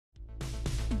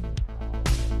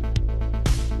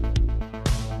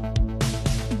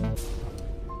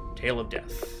Tale of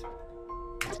Death.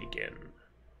 Begin.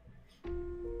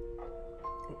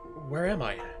 Where am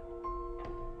I?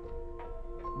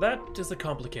 That is a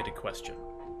complicated question.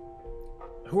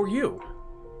 Who are you?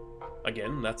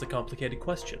 Again, that's a complicated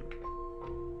question.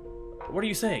 What are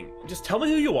you saying? Just tell me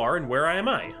who you are and where am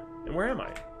I? And where am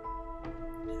I?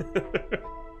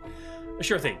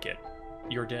 Sure thing, kid.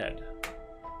 You're dead.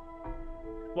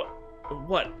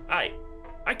 What? I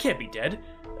can't be dead.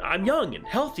 I'm young and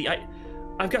healthy.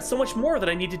 I've got so much more that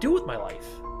I need to do with my life.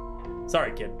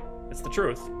 Sorry, kid. It's the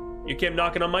truth. You came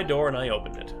knocking on my door and I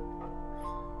opened it.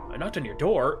 I knocked on your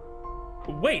door?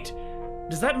 Wait,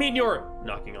 does that mean you're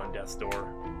knocking on death's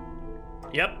door?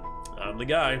 Yep, I'm the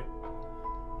guy.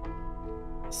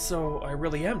 So I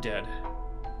really am dead.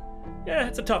 Yeah,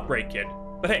 it's a tough break, kid.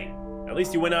 But hey, at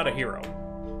least you went out a hero.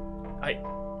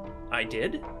 I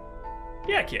did?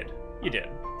 Yeah, kid, you did.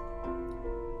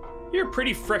 You're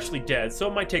pretty freshly dead, so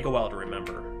it might take a while to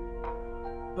remember.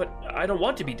 But I don't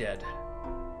want to be dead.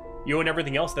 You and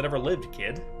everything else that ever lived,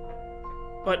 kid.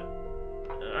 But,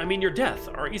 I mean, your death.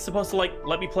 Aren't you supposed to, like,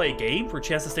 let me play a game for a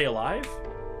chance to stay alive?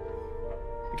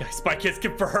 Okay, Spy Kids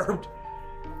confirmed.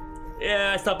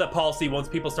 Yeah, I stopped that policy once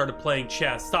people started playing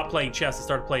chess. Stopped playing chess and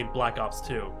started playing Black Ops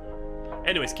 2.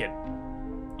 Anyways, kid.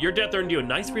 Your death earned you a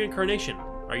nice reincarnation.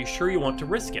 Are you sure you want to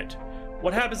risk it?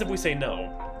 What happens if we say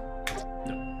no?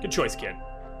 No. Good choice, kid.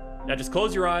 Now just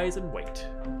close your eyes and wait.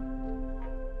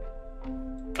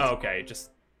 Okay, it just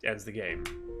ends the game.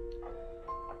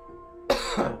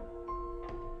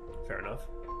 Fair enough.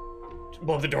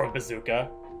 Blow the door with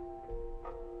bazooka.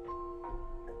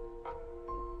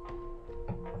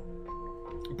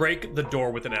 Break the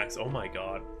door with an axe. Oh my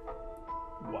god.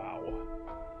 Wow.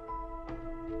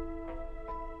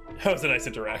 That was a nice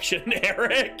interaction,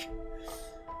 Eric.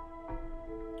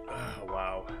 Oh,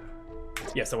 wow.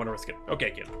 Yes, I want to risk it.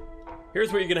 Okay, kid.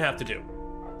 Here's what you're gonna have to do.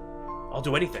 I'll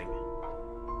do anything.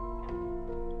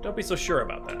 Don't be so sure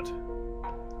about that.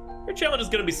 Your challenge is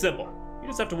gonna be simple. You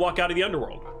just have to walk out of the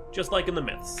underworld, just like in the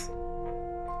myths.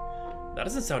 That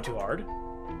doesn't sound too hard.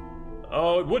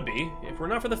 Oh, it would be, if we're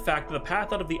not for the fact that the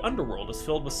path out of the underworld is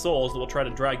filled with souls that will try to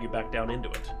drag you back down into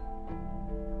it.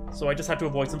 So I just have to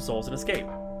avoid some souls and escape.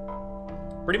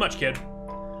 Pretty much, kid.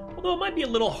 Although it might be a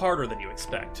little harder than you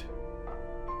expect.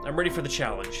 I'm ready for the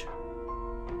challenge.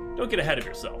 Don't get ahead of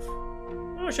yourself.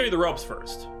 I'll show you the ropes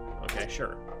first. Okay,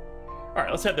 sure. Alright,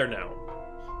 let's head there now.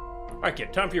 Alright,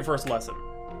 kid, time for your first lesson.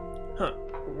 Huh,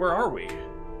 where are we?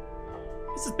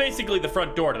 This is basically the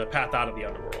front door to the path out of the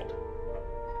underworld.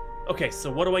 Okay,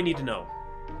 so what do I need to know?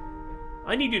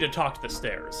 I need you to talk to the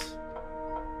stairs.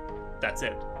 That's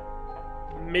it.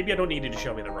 Maybe I don't need you to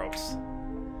show me the ropes.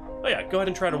 Oh yeah, go ahead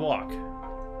and try to walk.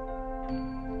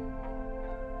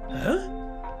 Huh?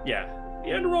 Yeah,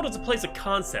 the underworld is a place of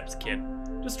concepts, kid.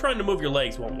 Just trying to move your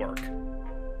legs won't work.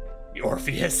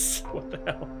 Orpheus, what the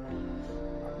hell?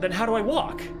 Then how do I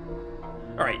walk?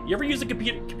 Alright, you ever use a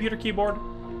computer keyboard?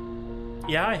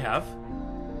 Yeah, I have.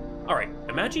 Alright,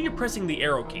 imagine you're pressing the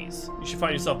arrow keys. You should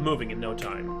find yourself moving in no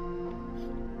time.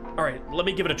 Alright, let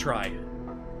me give it a try.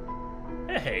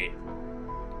 Hey.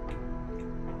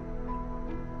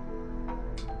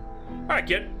 Alright,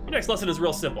 kid. Your next lesson is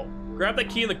real simple. Grab that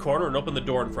key in the corner and open the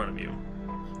door in front of you.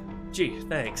 Gee,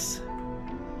 thanks.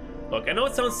 Look, I know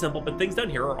it sounds simple, but things down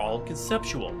here are all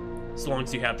conceptual. So long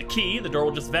as you have the key, the door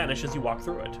will just vanish as you walk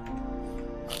through it.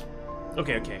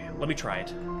 Okay, let me try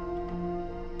it.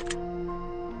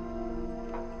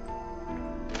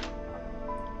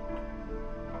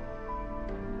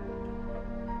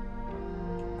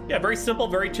 Yeah, very simple,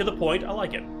 very to the point. I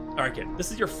like it. Alright, kid,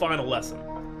 this is your final lesson.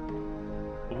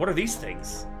 But what are these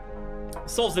things?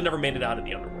 Souls that never made it out of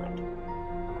the underworld.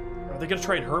 Are they gonna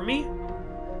try and hurt me?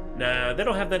 Nah, they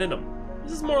don't have that in them.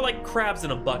 This is more like crabs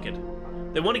in a bucket.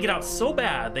 They want to get out so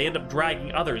bad, they end up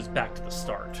dragging others back to the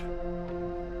start.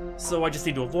 So I just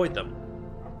need to avoid them.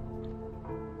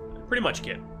 Pretty much,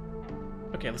 kid.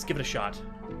 Okay, let's give it a shot.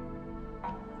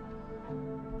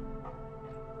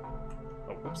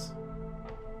 Oh, whoops.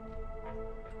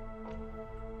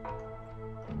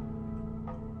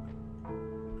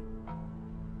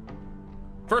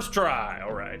 First try,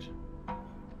 alright.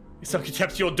 Some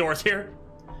contemptual doors here.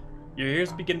 Your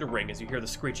ears begin to ring as you hear the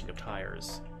screeching of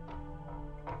tires.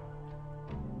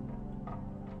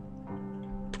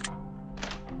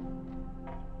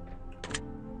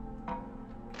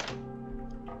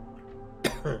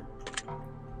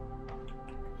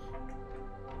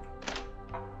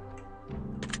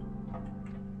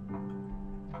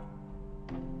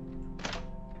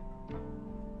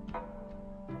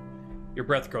 Your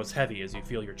breath grows heavy as you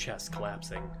feel your chest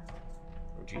collapsing.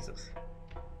 Oh, Jesus.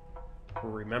 We're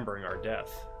remembering our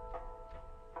death.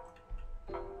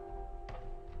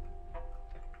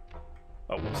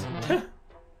 Oh, whoops.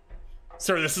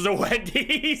 Sir, this is a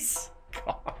Wendy's.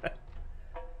 God.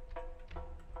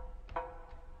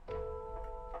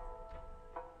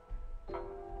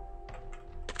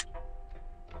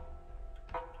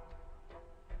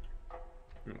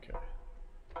 Okay.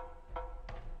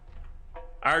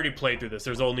 I already played through this.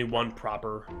 There's only one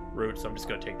proper route, so I'm just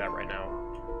gonna take that right now.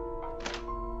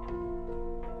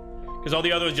 Because all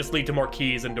the others just lead to more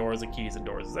keys and doors and keys and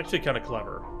doors. It's actually kind of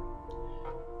clever.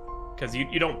 Because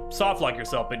you don't soft lock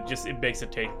yourself, it makes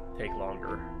it take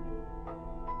longer.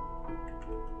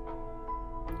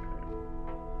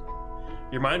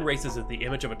 Your mind races as the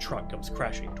image of a truck comes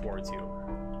crashing towards you.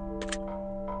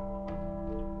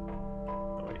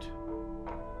 Oh, wait.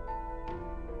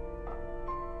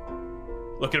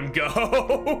 Look at him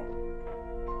go!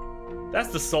 That's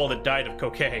the soul that died of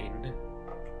cocaine.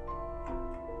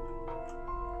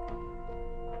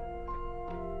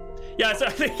 Yeah, so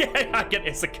I get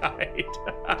isekai.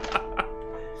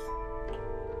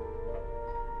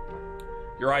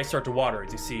 Your eyes start to water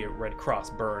as you see a red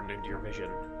cross burned into your vision.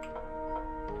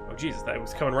 Oh Jesus, that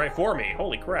was coming right for me.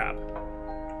 Holy crap.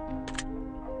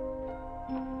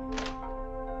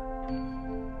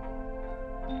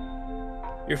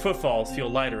 Your footfalls feel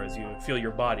lighter as you feel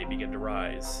your body begin to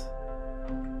rise.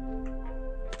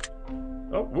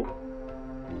 Oh, whoop.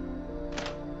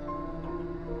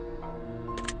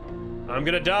 I'm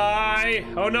gonna die!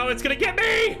 Oh no, it's gonna get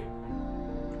me!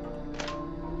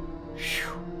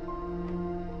 Whew.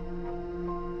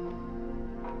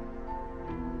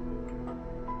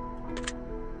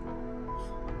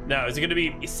 Now, is it gonna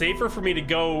be safer for me to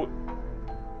go?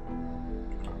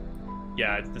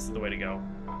 Yeah, this is the way to go.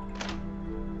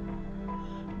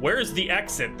 Where's the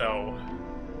exit, though?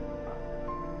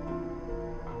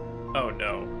 Oh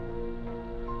no.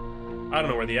 I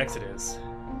don't know where the exit is.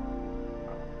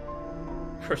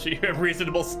 Of course, you have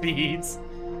reasonable speeds.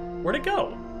 Where'd it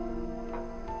go?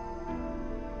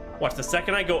 Watch, the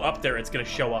second I go up there, it's gonna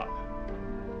show up.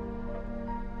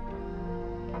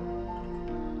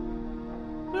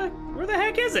 Where the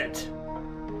heck is it?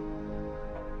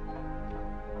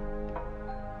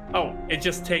 Oh, it's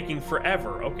just taking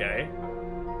forever. Okay.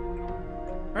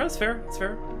 Alright, that's fair. That's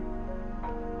fair.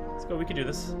 Let's go. We can do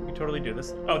this. We can totally do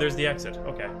this. Oh, there's the exit.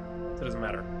 Okay. So it doesn't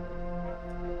matter.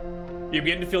 You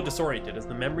begin to feel disoriented as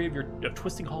the memory of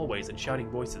twisting hallways and shouting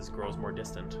voices grows more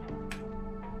distant.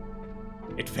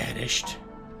 It vanished.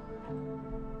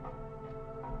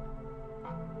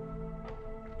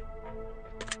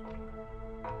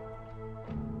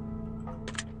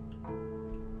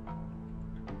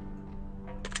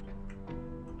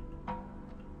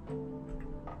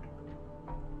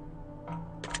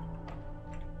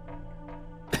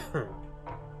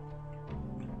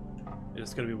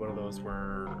 It's gonna be one of those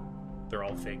where they're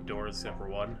all fake doors except for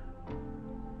one.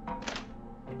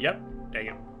 Yep, dang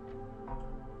it.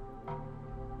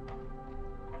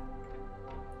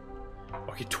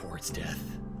 Okay, towards death.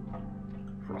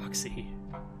 Roxy.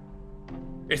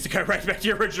 It's the guy right back to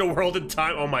your original world in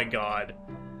time. Oh my god.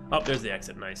 Oh, there's the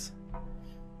exit. Nice.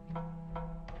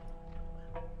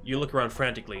 You look around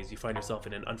frantically as you find yourself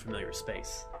in an unfamiliar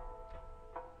space.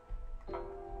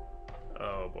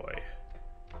 Oh boy.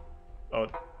 Oh,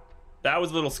 that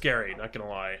was a little scary, not gonna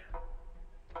lie.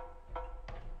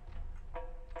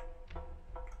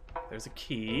 There's a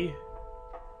key.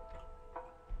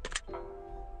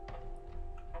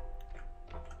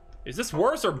 Is this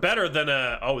worse or better than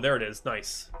a... Oh, there it is.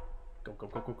 Nice. Go, go,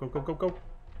 go, go, go, go, go, go.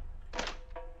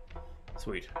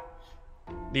 Sweet.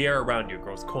 The air around you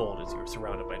grows cold as you're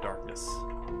surrounded by darkness.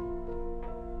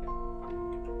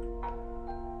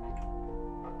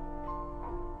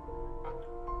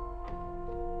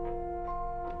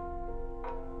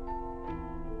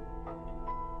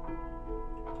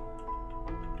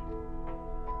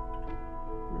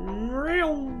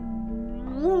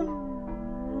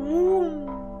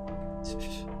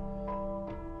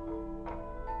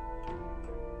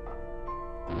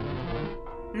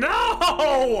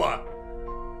 No!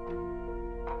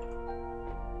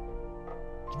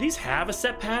 Do these have a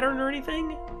set pattern or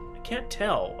anything? I can't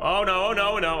tell. Oh no,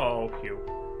 no, no. Oh, phew.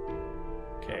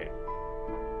 Okay.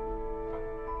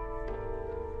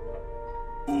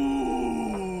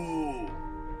 Ooh.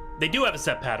 They do have a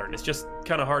set pattern. It's just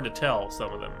kind of hard to tell,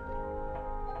 some of them.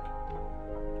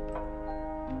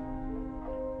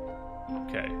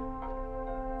 Okay.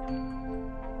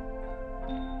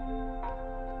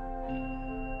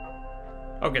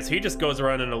 Okay, so he just goes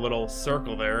around in a little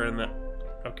circle there, and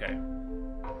okay.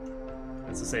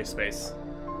 That's a safe space.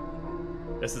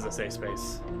 This is a safe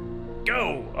space.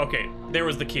 Go! Okay, there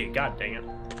was the key. God dang it.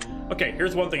 Okay,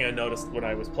 here's one thing I noticed when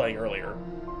I was playing earlier.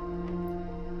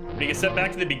 When you get sent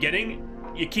back to the beginning,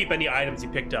 you keep any items you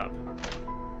picked up.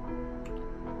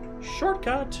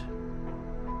 Shortcut.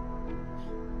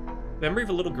 Memory of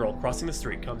a little girl crossing the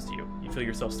street comes to you. You feel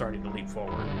yourself starting to leap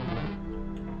forward.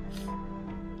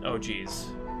 Oh, geez.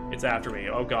 It's after me.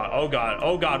 Oh, God. Oh, God.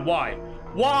 Oh, God. Why?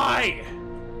 Why?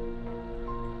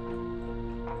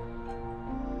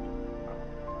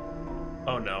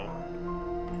 Oh, no.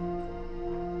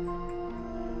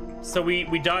 So we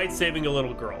died saving a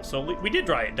little girl. So we did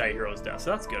die a hero's death,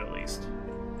 so that's good at least.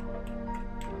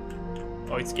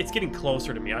 Oh, it's getting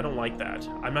closer to me. I don't like that.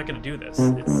 I'm not gonna do this.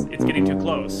 It's getting too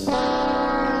close.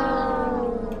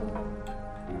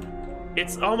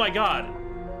 It's, oh my God.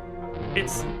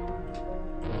 It's...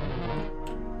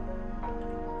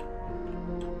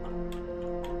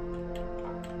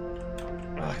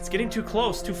 it's getting too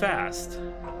close, too fast.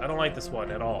 I don't like this one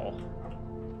at all.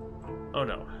 Oh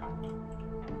no.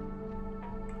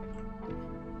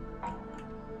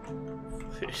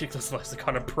 Ridiculous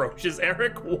lexicon approaches.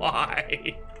 Eric,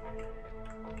 why?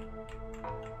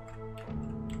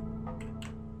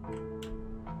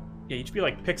 Yeah, you should be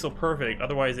like pixel perfect,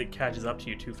 otherwise it catches up to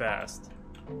you too fast.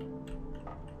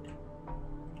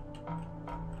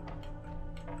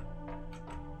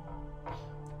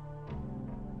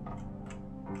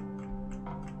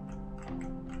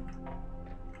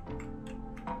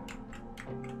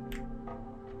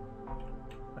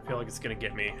 I feel like it's gonna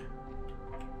get me.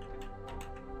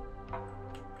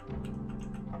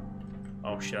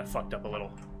 Oh shit, I fucked up a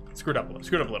little. Screwed up a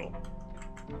little.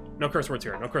 No curse words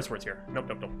here, no curse words here. Nope,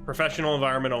 nope, nope. Professional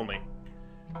environment only.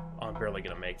 Oh, I'm barely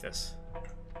gonna make this.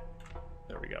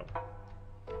 There we go.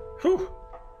 Whew!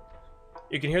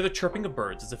 You can hear the chirping of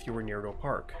birds as if you were near to a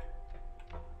park.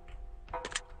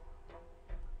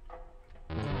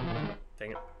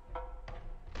 Dang it.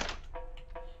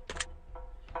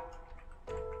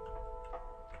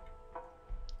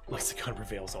 Lexicon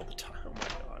prevails all the time. Oh my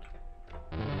God.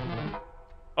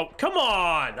 Oh, come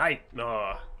on!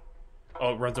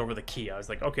 Oh, it runs over the key. I was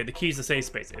like, okay, the key's the safe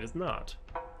space. It is not.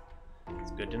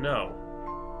 It's good to know.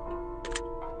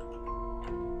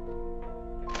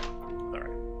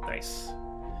 Alright, nice.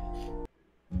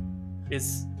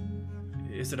 Is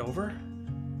it over?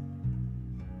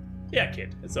 Yeah,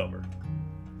 kid, it's over.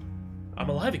 I'm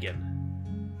alive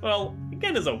again. Well,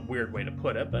 again is a weird way to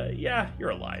put it, but yeah,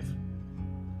 you're alive.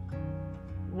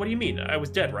 What do you mean? I was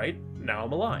dead, right? Now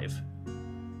I'm alive.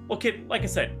 Well, kid, like I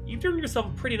said, you've given yourself a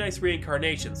pretty nice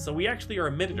reincarnation, so we actually are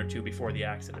a minute or two before the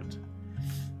accident.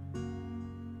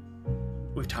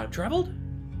 We've time traveled?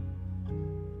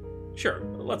 Sure,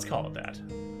 let's call it that.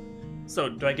 So,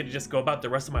 do I get to just go about the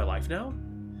rest of my life now?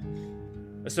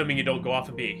 Assuming you don't go off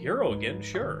and be a hero again,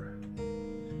 sure.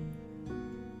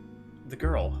 The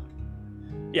girl.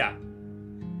 Yeah,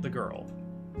 the girl.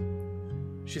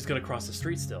 She's gonna cross the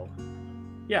street still.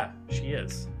 Yeah, she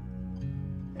is.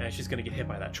 And she's gonna get hit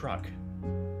by that truck.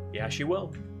 Yeah, she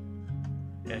will.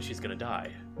 And she's gonna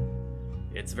die.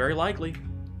 It's very likely.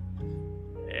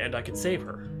 And I can save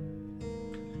her.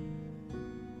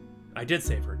 I did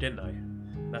save her, didn't I?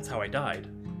 That's how I died.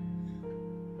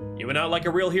 You went out like a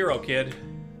real hero, kid.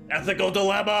 Ethical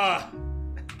dilemma!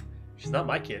 She's not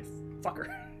my kid. Fuck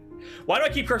her. Why do I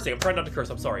keep cursing? I'm trying not to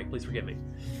curse. I'm sorry. Please forgive me.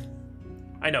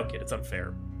 I know, kid. It's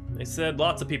unfair. They said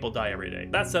lots of people die every day.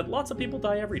 That said, lots of people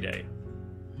die every day.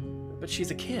 But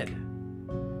she's a kid.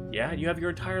 Yeah, and you have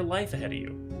your entire life ahead of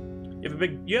you.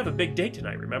 You have a big day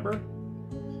tonight, remember?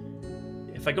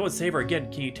 If I go and save her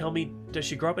again, can you tell me, does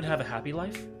she grow up and have a happy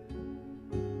life?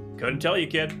 Couldn't tell you,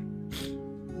 kid.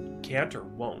 Can't or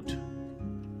won't.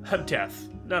 I'm death,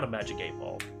 not a magic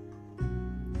 8-ball.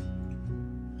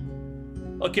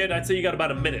 Well, kid, I'd say you got about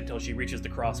a minute till she reaches the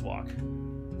crosswalk.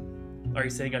 Are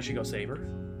you saying I should go save her?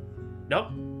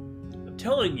 Nope. I'm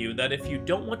telling you that if you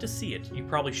don't want to see it, you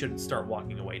probably shouldn't start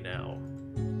walking away now.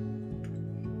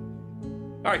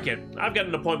 Alright, kid. I've got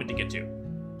an appointment to get to.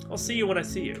 I'll see you when I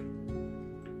see you.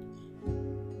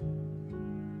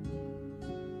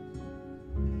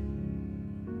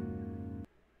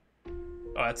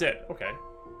 Oh, that's it. Okay.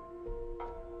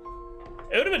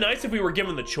 It would have been nice if we were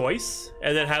given the choice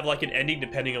and then have like an ending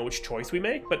depending on which choice we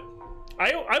make, but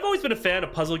I've always been a fan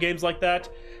of puzzle games like that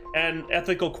and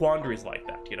ethical quandaries like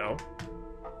that, you know?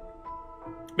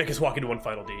 Make us walk into one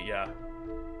final D, yeah.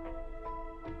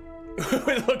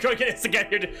 Look, it's the guy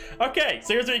here. Okay,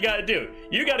 so here's what you gotta do.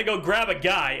 You gotta go grab a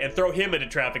guy and throw him into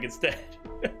traffic instead.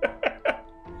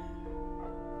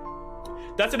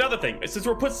 That's another thing. Since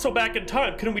we're put so back in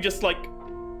time, couldn't we just, like,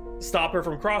 stop her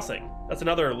from crossing? That's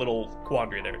another little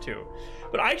quandary there, too.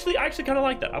 But I actually kind of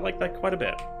like that. I like that quite a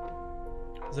bit.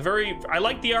 It's a very... I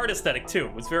like the art aesthetic,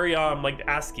 too. It's very, like,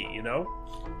 ASCII, you know?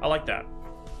 I like that.